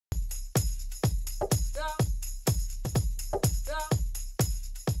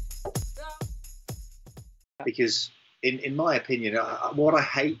because in my opinion, what I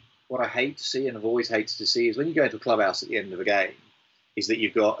hate to see, and I've always hated to see, is when you go into a clubhouse at the end of a game, is that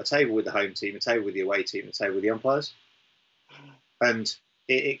you've got a table with the home team, a table with the away team, a table with the umpires, and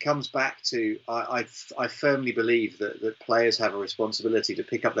it comes back to I firmly believe that players have a responsibility to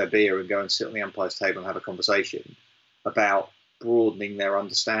pick up their beer and go and sit on the umpire's table and have a conversation about broadening their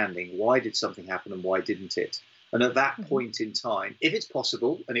understanding. Why did something happen and why didn't it? And at that point in time, if it's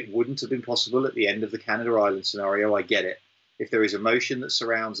possible, and it wouldn't have been possible at the end of the Canada Island scenario, I get it. If there is emotion that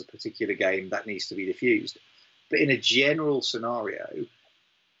surrounds a particular game, that needs to be diffused. But in a general scenario,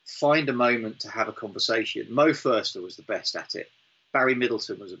 find a moment to have a conversation. Mo Furster was the best at it. Barry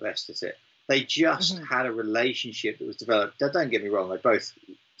Middleton was the best at it. They just had a relationship that was developed. Don't get me wrong, they're both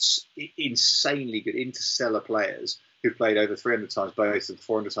insanely good interstellar players who played over 300 times both and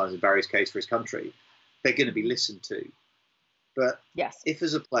 400 times in Barry's case for his country. They're going to be listened to. But if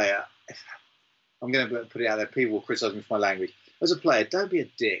as a player, I'm going to put it out there, people will criticize me for my language. As a player, don't be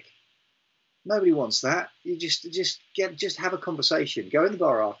a dick. Nobody wants that. You just have a conversation. Go in the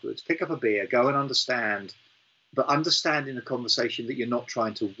bar afterwards, pick up a beer, go and understand, but understand in a conversation that you're not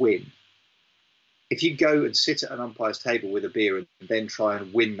trying to win. If you go and sit at an umpire's table with a beer and then try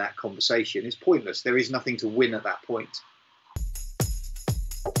and win that conversation, it's pointless. There is nothing to win at that point.